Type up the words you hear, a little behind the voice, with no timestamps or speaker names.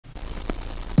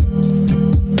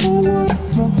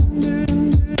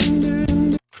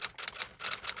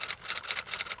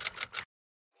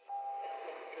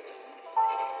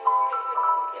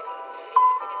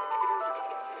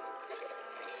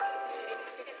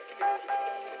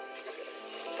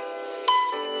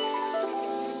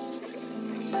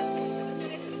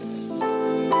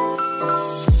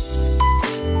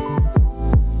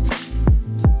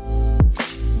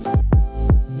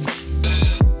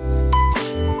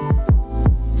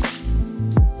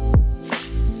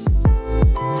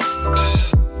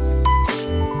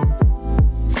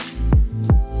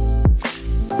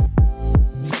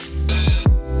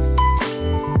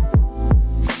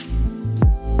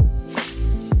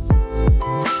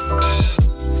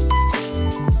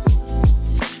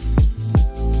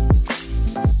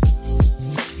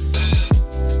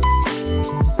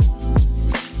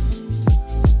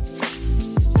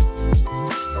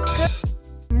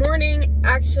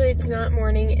not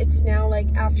morning, it's now like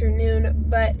afternoon,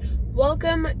 but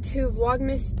welcome to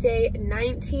Vlogmas day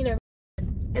 19 of,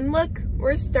 and look,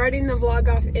 we're starting the vlog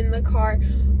off in the car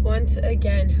once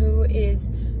again. Who is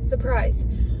surprised?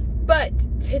 But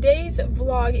today's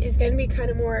vlog is going to be kind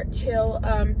of more chill.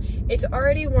 It's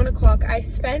already 1 o'clock. I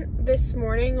spent this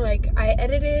morning, I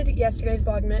edited yesterday's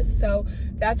Vlogmas, so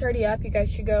that's already up. You guys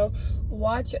should go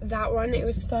watch that one. It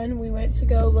was fun. We went to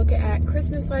go look at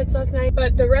Christmas lights last night,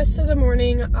 but the rest of the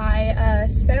morning I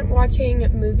spent watching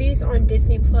movies on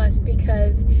Disney Plus,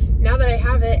 because now that I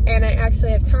have it and I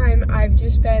actually have time, I've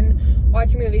just been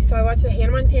watching movies. So I watched the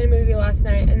Hannah Montana movie last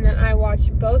night, and then I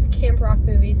watched both Camp Rock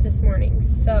movies this morning.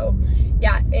 So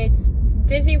yeah,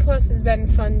 Disney Plus has been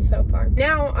fun so far.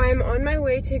 Now I'm on my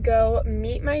way to go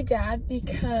meet my dad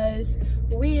because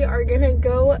we are gonna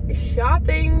go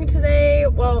shopping today.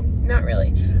 Well, not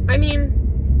really. I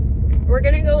mean, we're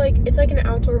gonna go it's like an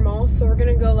outdoor mall, so we're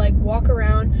gonna go walk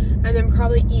around and then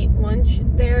probably eat lunch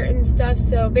there and stuff.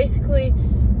 So basically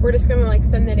we're just gonna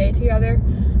spend the day together,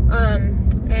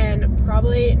 and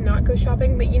probably not go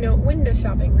shopping, but window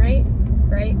shopping, right?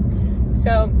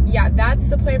 So yeah, that's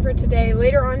the plan for today.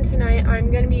 Later on tonight,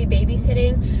 I'm gonna be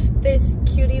babysitting this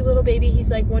cutie little baby.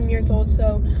 He's 1 year old,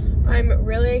 so I'm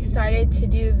really excited to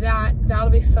do that. That'll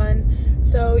be fun.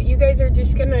 So you guys are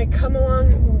just gonna come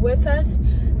along with us,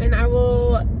 and I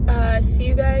will see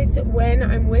you guys when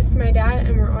I'm with my dad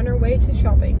and we're on our way to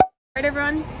shopping. All right,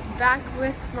 everyone, back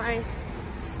with my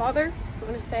father. I'm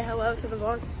gonna say hello to the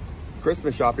vlog.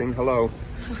 Christmas shopping, hello.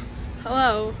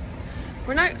 Hello.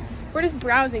 We're just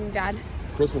browsing, Dad.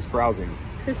 Christmas browsing.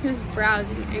 Christmas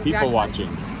browsing, exactly. People watching.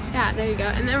 Yeah, there you go.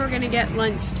 And then we're gonna get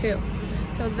lunch too.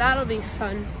 So that'll be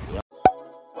fun. Yep.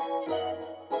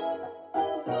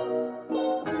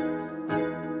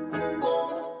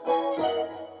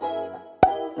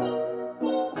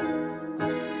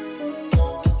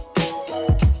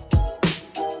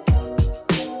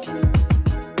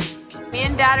 Me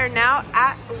and Dad are now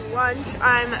at lunch.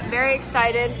 I'm very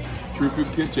excited. True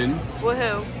Food Kitchen.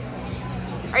 Woohoo.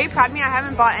 Are you proud of me? I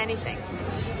haven't bought anything.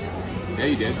 Yeah,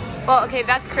 you did. Well, okay,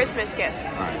 that's Christmas gifts.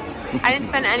 All right. I didn't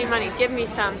spend any money. Give me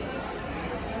some.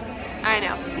 I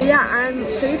know. Yeah, I'm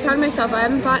pretty proud of myself. I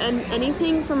haven't bought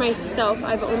anything for myself.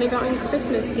 I've only gotten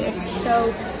Christmas gifts.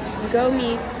 So, go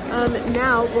me.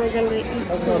 Now we're gonna eat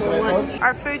some lunch.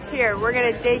 Our food's here. We're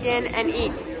gonna dig in and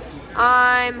eat.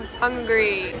 I'm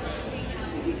hungry.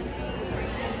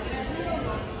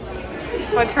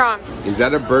 What's wrong? Is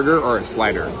that a burger or a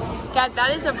slider? Dad,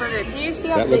 that is a burger. Do you see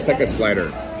how that big looks like that a is? slider.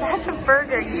 That's a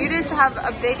burger. You just have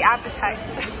a big appetite.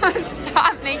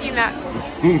 Stop making that.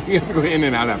 You have to go in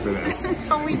and out after this.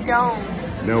 No, we don't.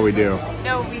 No, we do.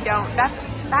 No, we don't.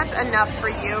 That's enough for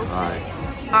you. All right.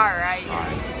 All right. All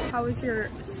right. How was your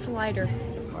slider?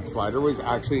 My slider was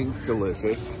actually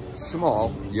delicious.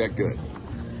 Small, yet good.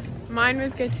 Mine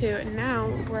was good too. And now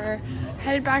we're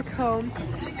headed back home.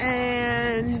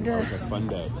 And That was a fun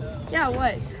day. yeah, it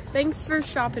was. Thanks for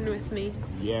shopping with me.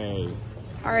 Yay.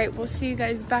 All right, we'll see you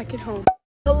guys back at home.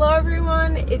 Hello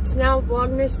everyone, it's now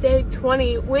Vlogmas day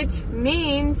 20, which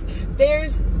means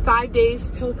there's 5 days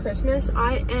till Christmas.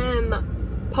 I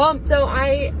am pumped. So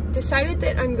I decided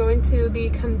that I'm going to be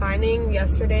combining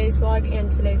yesterday's vlog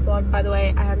and today's vlog. By the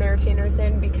way, I have my retainers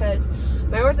in because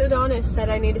my orthodontist said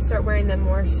I need to start wearing them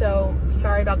more, so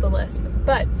sorry about the lisp.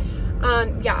 But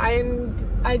yeah,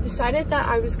 I decided that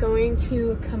I was going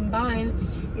to combine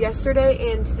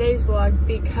yesterday and today's vlog,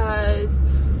 because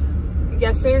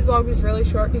yesterday's vlog was really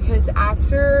short because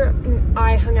after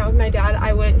I hung out with my dad,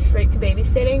 I went straight to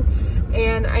babysitting,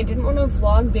 and I didn't want to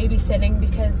vlog babysitting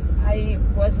because I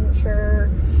wasn't sure,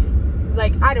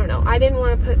 I don't know, I didn't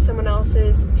want to put someone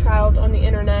else's child on the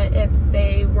internet if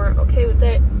they weren't okay with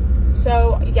it.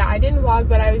 So yeah, I didn't vlog,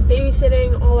 but I was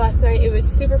babysitting all last night. It was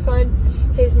super fun.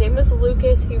 His name was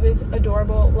Lucas. He was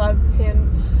adorable. Love him.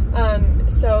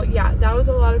 So yeah, that was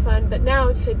a lot of fun. But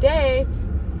now today,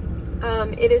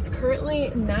 it is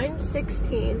currently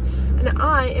 9:16, and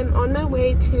I am on my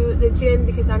way to the gym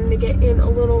because I'm gonna get in a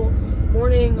little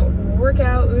morning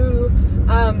workout. Ooh,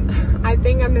 I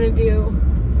think I'm gonna do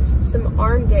some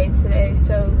arm day today,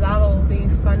 so that'll be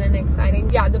fun and exciting.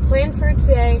 Yeah, the plan for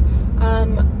today,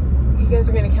 you guys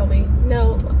are gonna kill me.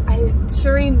 No,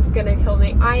 Shireen's gonna kill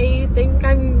me. I think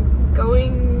I'm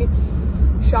going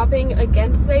shopping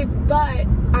again today, but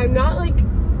I'm not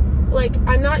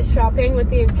I'm not shopping with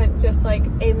the intent just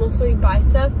aimlessly buy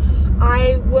stuff.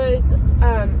 I was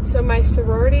so my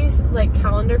sorority's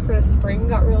calendar for the spring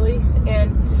got released,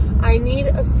 and I need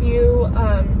a few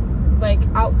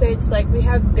outfits. We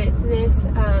have business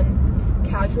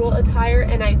casual attire,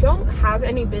 and I don't have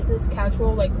any business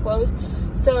casual clothes,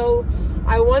 so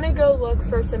I want to go look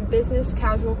for some business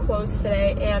casual clothes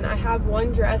today, and I have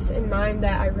one dress in mind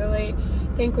that I really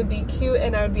think would be cute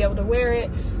and I would be able to wear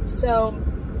it. So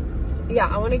yeah,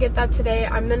 I want to get that today.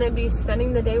 I'm going to be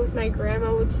spending the day with my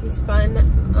grandma, which is fun.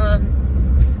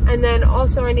 And then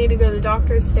also I need to go to the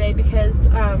doctor's today because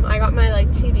I got my like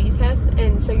TB test,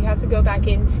 and so you have to go back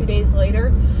in 2 days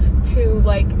later to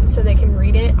like, so they can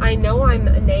read it. I know I'm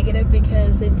a negative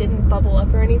because it didn't bubble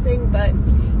up or anything, but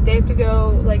they have to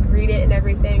go like read it and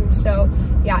everything. So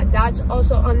yeah, that's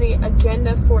also on the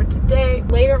agenda for today.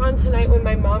 Later on tonight when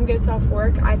my mom gets off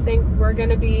work, I think we're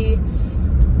gonna be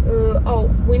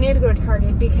oh, we need to go to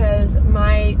Target because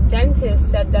my dentist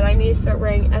said that I need to start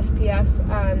wearing SPF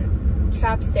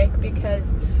chapstick because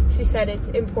she said it's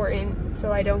important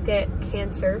so I don't get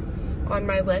cancer on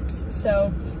my lips.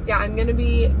 So yeah, I'm gonna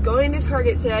be going to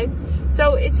Target today.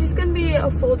 So it's just gonna be a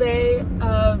full day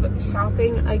of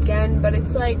shopping again, but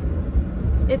it's like,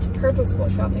 it's purposeful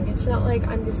shopping. It's not like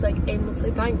I'm just like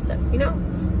aimlessly buying stuff, you know,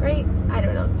 right? I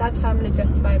don't know. That's how I'm gonna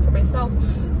justify it for myself.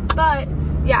 But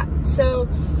yeah, so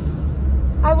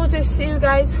I will just see you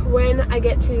guys when I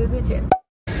get to the gym.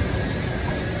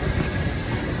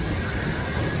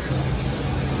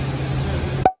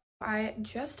 I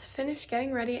just finished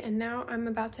getting ready and now I'm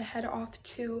about to head off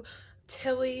to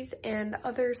Tilly's and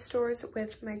other stores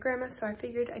with my grandma, so I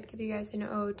figured I'd give you guys an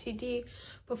OOTD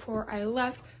before I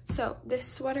left. So this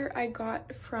sweater I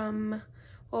got from,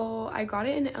 well, I got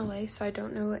it in LA, so I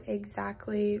don't know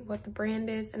exactly what the brand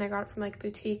is, and I got it from like a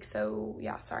boutique, so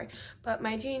yeah, sorry. But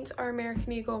my jeans are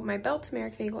American Eagle, my belt's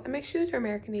American Eagle, and my shoes are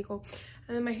American Eagle.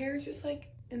 And then my hair is just like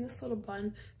in this little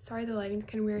bun. Sorry, the lighting's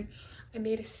kind of weird. I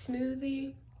made a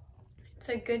smoothie. It's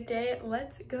a good day.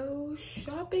 Let's go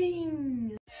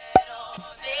shopping.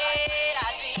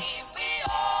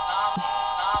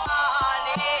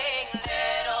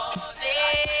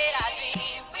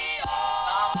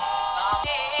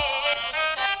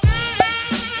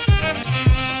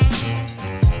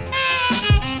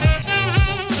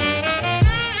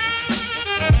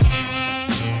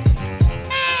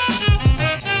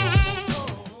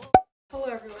 Hello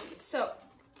everyone. So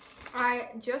I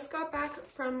just got back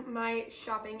from my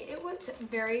shopping. It was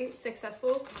very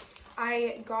successful.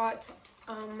 I got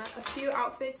a few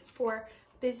outfits for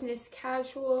business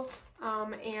casual,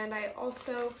 and I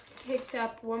also picked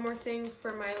up one more thing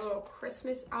for my little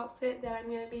Christmas outfit that I'm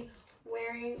going to be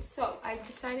wearing. So I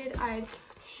decided I'd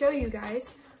show you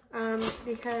guys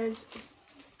because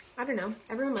I don't know,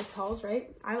 everyone likes hauls,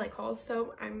 right? I like hauls,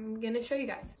 so I'm gonna show you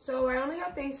guys. So I only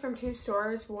got things from 2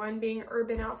 stores, one being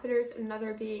Urban Outfitters,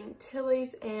 another being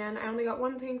Tilly's, and I only got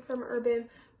one thing from Urban,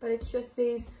 but it's just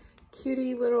these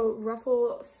cutie little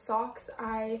ruffle socks.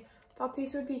 I thought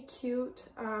these would be cute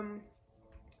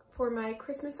for my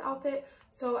Christmas outfit,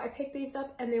 so I picked these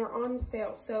up and they were on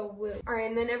sale, so woo. All right,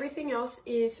 and then everything else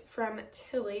is from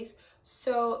Tilly's.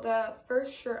 So the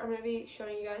first shirt I'm gonna be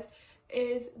showing you guys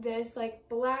is this like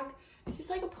black, it's just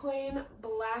like a plain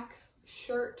black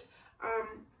shirt.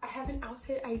 I have an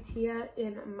outfit idea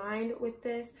in mind with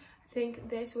this. I think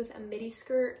this with a midi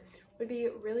skirt would be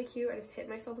really cute. I just hit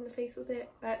myself in the face with it,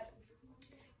 but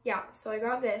yeah, so I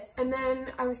got this. And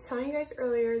then I was telling you guys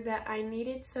earlier that I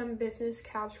needed some business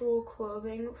casual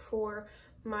clothing for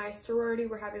my sorority.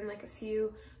 We're having like a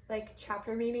few like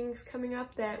chapter meetings coming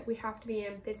up that we have to be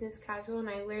in business casual, and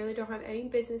I literally don't have any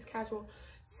business casual.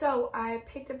 So I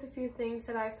picked up a few things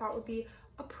that I thought would be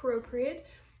appropriate.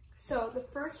 So the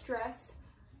first dress,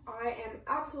 I am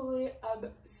absolutely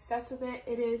obsessed with it.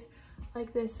 It is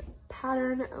like this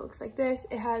pattern. It looks like this.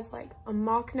 It has like a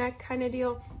mock neck kind of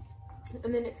deal.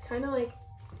 And then it's kind of like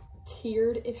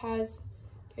tiered. It has,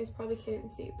 you guys probably can't even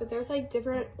see, but there's like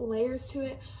different layers to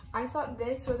it. I thought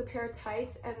this with a pair of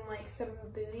tights and like some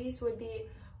booties would be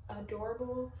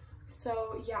adorable.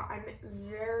 So yeah, I'm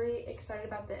very excited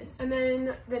about this. And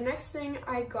then the next thing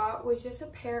I got was just a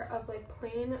pair of like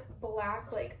plain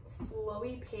black like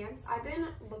flowy pants. I've been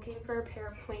looking for a pair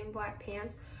of plain black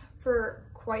pants for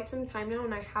quite some time now,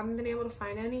 and I haven't been able to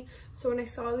find any. So when I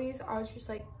saw these, I was just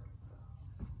like,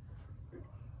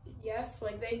 yes,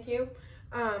 like thank you.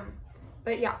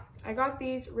 But yeah, I got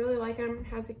these, really like them.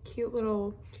 Has a cute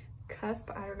little cusp,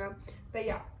 I don't know, but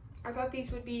yeah, I thought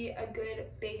these would be a good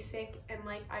basic, and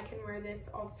like I can wear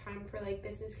this all the time for like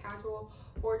business casual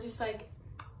or just like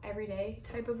everyday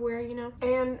type of wear, you know.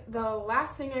 And the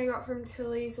last thing I got from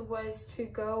Tilly's was to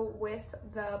go with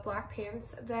the black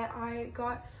pants that I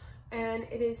got, and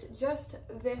it is just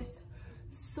this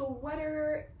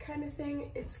sweater kind of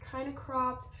thing. It's kind of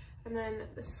cropped, and then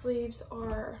the sleeves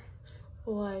are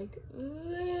like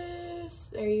this.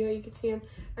 There you go, you can see them.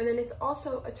 And then it's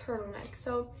also a turtleneck.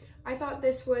 So I thought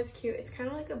this was cute. It's kind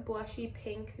of like a blushy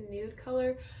pink nude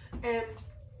color, and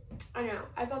I don't know,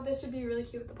 I thought this would be really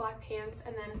cute with the black pants,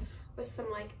 and then with some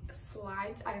like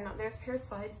slides. I don't know, there's a pair of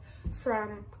slides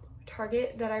from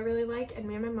Target that I really like, and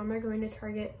me and my mom are going to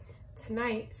Target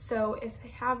tonight, so if they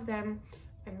have them,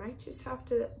 I might just have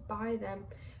to buy them,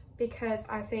 because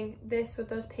I think this with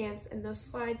those pants and those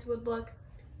slides would look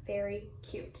very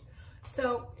cute.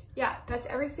 So yeah, that's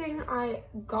everything I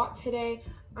got today.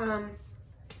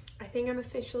 I think I'm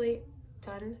officially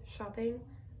done shopping.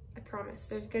 I promise.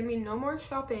 There's gonna be no more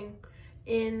shopping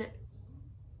in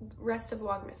rest of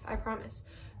Vlogmas, I promise.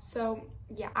 So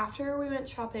yeah, after we went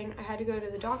shopping, I had to go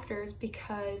to the doctor's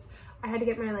because I had to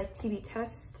get my like TB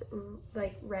test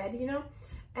like read, you know,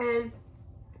 and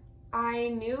I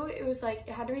knew it was like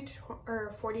it had to be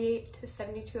 48 to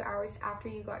 72 hours after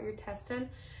you got your test done,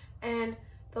 and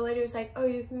the lady was like, oh,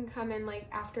 you can come in like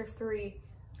after 3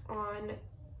 on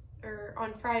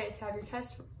Friday to have your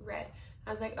test read.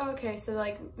 I was like, oh, okay. So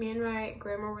like me and my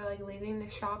grandma were like leaving the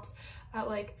shops at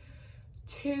like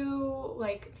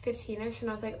 2:15ish, and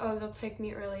I was like, oh, they'll take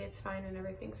me early, it's fine and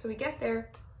everything. So we get there,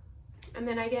 and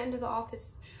then I get into the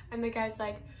office, and the guy's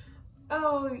like,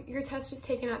 oh, your test was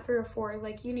taken at 3 or 4,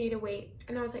 like you need to wait.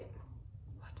 And I was like,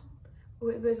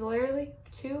 what? It was literally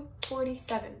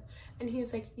 2:47, and he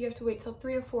was like, you have to wait till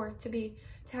 3 or 4 to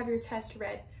have your test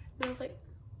read. And I was like,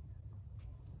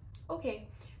 okay.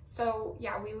 So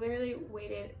yeah, we literally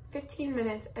waited 15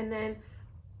 minutes, and then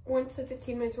once the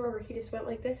 15 minutes were over, he just went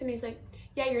like this, and he's like,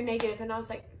 yeah, you're negative. And I was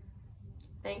like,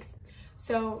 thanks.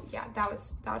 So yeah, that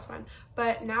was fun.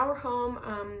 But now we're home.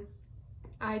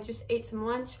 I just ate some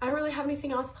lunch. I don't really have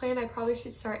anything else planned. I probably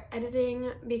should start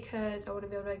editing because I want to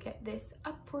be able to get this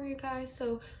up for you guys.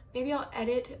 So maybe I'll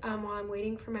edit while I'm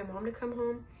waiting for my mom to come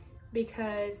home,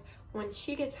 because when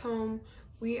she gets home,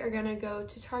 we are gonna go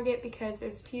to Target because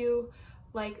there's a few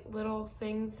like little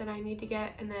things that I need to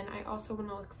get, and then I also want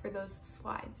to look for those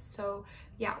slides. So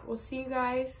yeah, we'll see you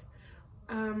guys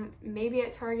maybe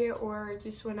at Target or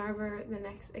just whenever the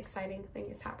next exciting thing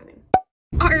is happening.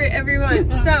 All right, everyone,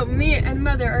 so me and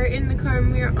Mother are in the car,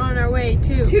 and we are on our way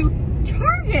to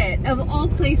Target. Of all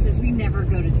places, we never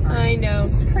go to Target. I know,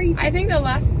 it's crazy. I think the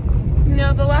last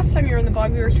time you were in the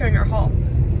vlog, we were showing our haul,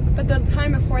 but the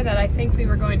time before that, I think we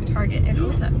were going to Target and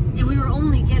Ulta, and we were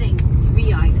only getting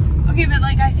 3 items. Okay, but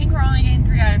like I think we're only getting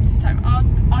 3 items this time.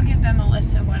 I'll give them a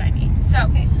list of what I need. So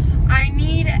okay. I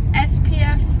need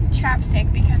SPF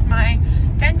chapstick because my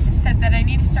dentist said that I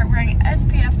need to start wearing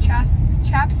SPF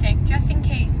chapstick just in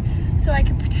case, so I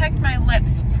can protect my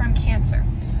lips from cancer.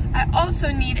 I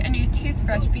also need a new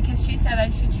toothbrush because she said I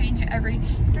should change it every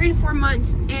 3 to 4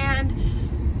 months, and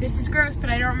this is gross, but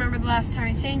I don't remember the last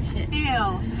time I changed it. Ew,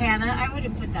 Hannah, I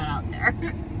wouldn't put that out there.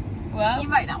 Well, you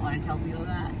might not want to tell people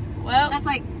that. Well, that's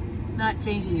like not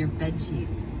changing your bed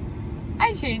sheets.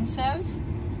 I changed those.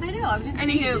 I know, I didn't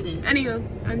see you did it. Anywho,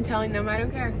 I'm telling them I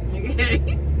don't care.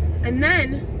 Okay. And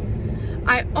then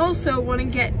I also want to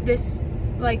get this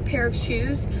like pair of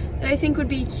shoes that I think would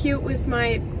be cute with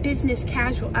my business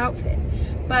casual outfit,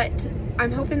 but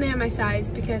I'm hoping they have my size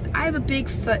because I have a big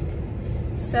foot,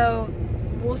 so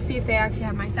we'll see if they actually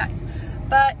have my size.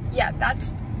 But yeah,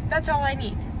 that's all I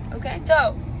need. Okay,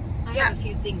 so I have a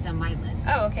few things on my list.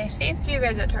 Oh, okay. See you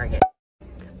guys at Target.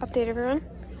 Update, everyone.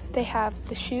 They have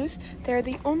the shoes. They're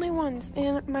the only ones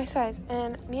in my size,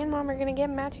 and me and Mom are gonna get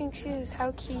matching shoes.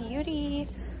 How cutie!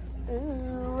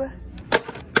 Ooh.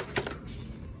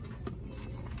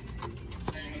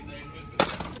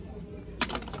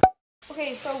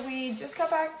 Okay, so we just got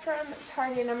back from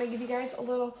Target, and I'm gonna give you guys a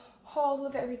little haul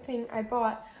of everything I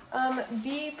bought.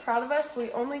 Be proud of us.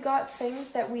 We only got things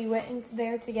that we went in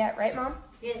there to get, right, Mom?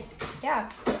 Yes.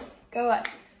 Yeah, go us.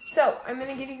 So I'm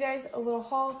gonna give you guys a little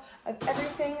haul of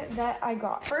everything that I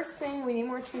got. First thing, we need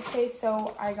more toothpaste,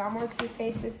 so I got more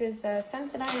toothpaste. This is the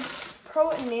Sensodyne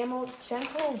Pro Enamel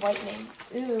Gentle Whitening.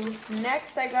 Ooh.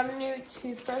 Next, I got a new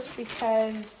toothbrush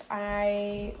because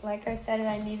like I said,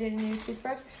 I needed a new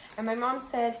toothbrush, and my mom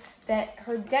said that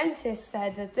her dentist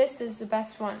said that this is the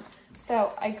best one.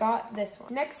 So I got this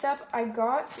one. Next up, I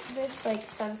got this like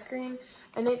sunscreen,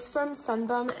 and it's from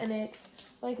Sunbum, and it's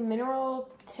like mineral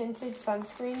tinted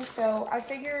sunscreen. So I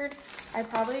figured I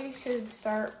probably should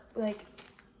start like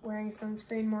wearing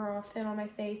sunscreen more often on my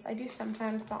face. I do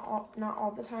sometimes, not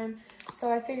all the time.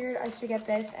 So I figured I should get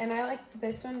this, and I like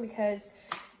this one because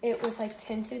it was like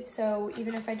tinted, so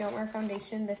even if I don't wear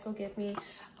foundation, this will give me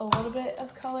a little bit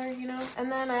of color, you know.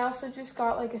 And then I also just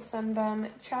got like a Sunbum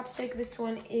chapstick. This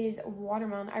one is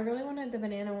watermelon. I really wanted the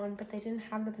banana one, but they didn't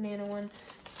have the banana one,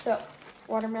 so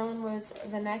watermelon was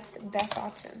the next best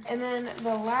option. And then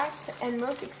the last and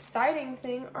most exciting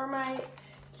thing are my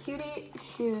cutie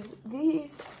shoes.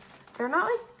 These, they're not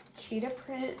like cheetah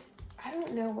print. I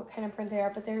don't know what kind of print they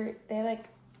are, but they like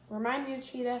remind me of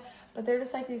cheetah, but they're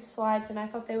just like these slides, and I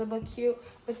thought they would look cute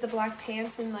with the black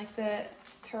pants and like the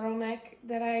turtleneck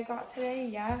that I got today.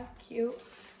 Yeah, cute.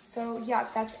 So yeah,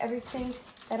 that's everything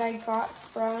that I got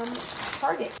from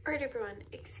Target. All right, everyone,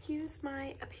 excuse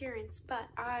my appearance, but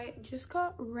I just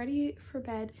got ready for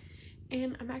bed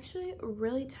and I'm actually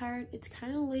really tired. It's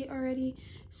kind of late already,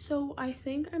 so I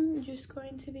think I'm just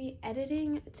going to be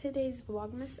editing today's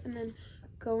Vlogmas and then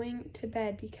going to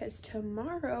bed, because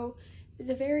tomorrow is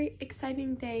a very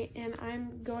exciting day and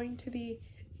I'm going to be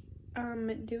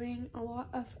doing a lot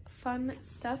of fun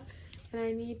stuff, and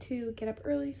I need to get up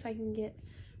early so I can get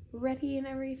ready and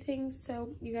everything. So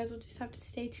you guys will just have to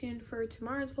stay tuned for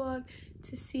tomorrow's vlog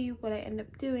to see what I end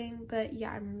up doing. But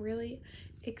yeah, I'm really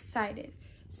excited.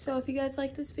 So if you guys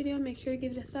like this video, make sure to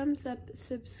give it a thumbs up,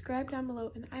 subscribe down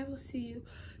below, and I will see you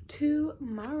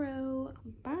tomorrow.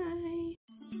 Bye.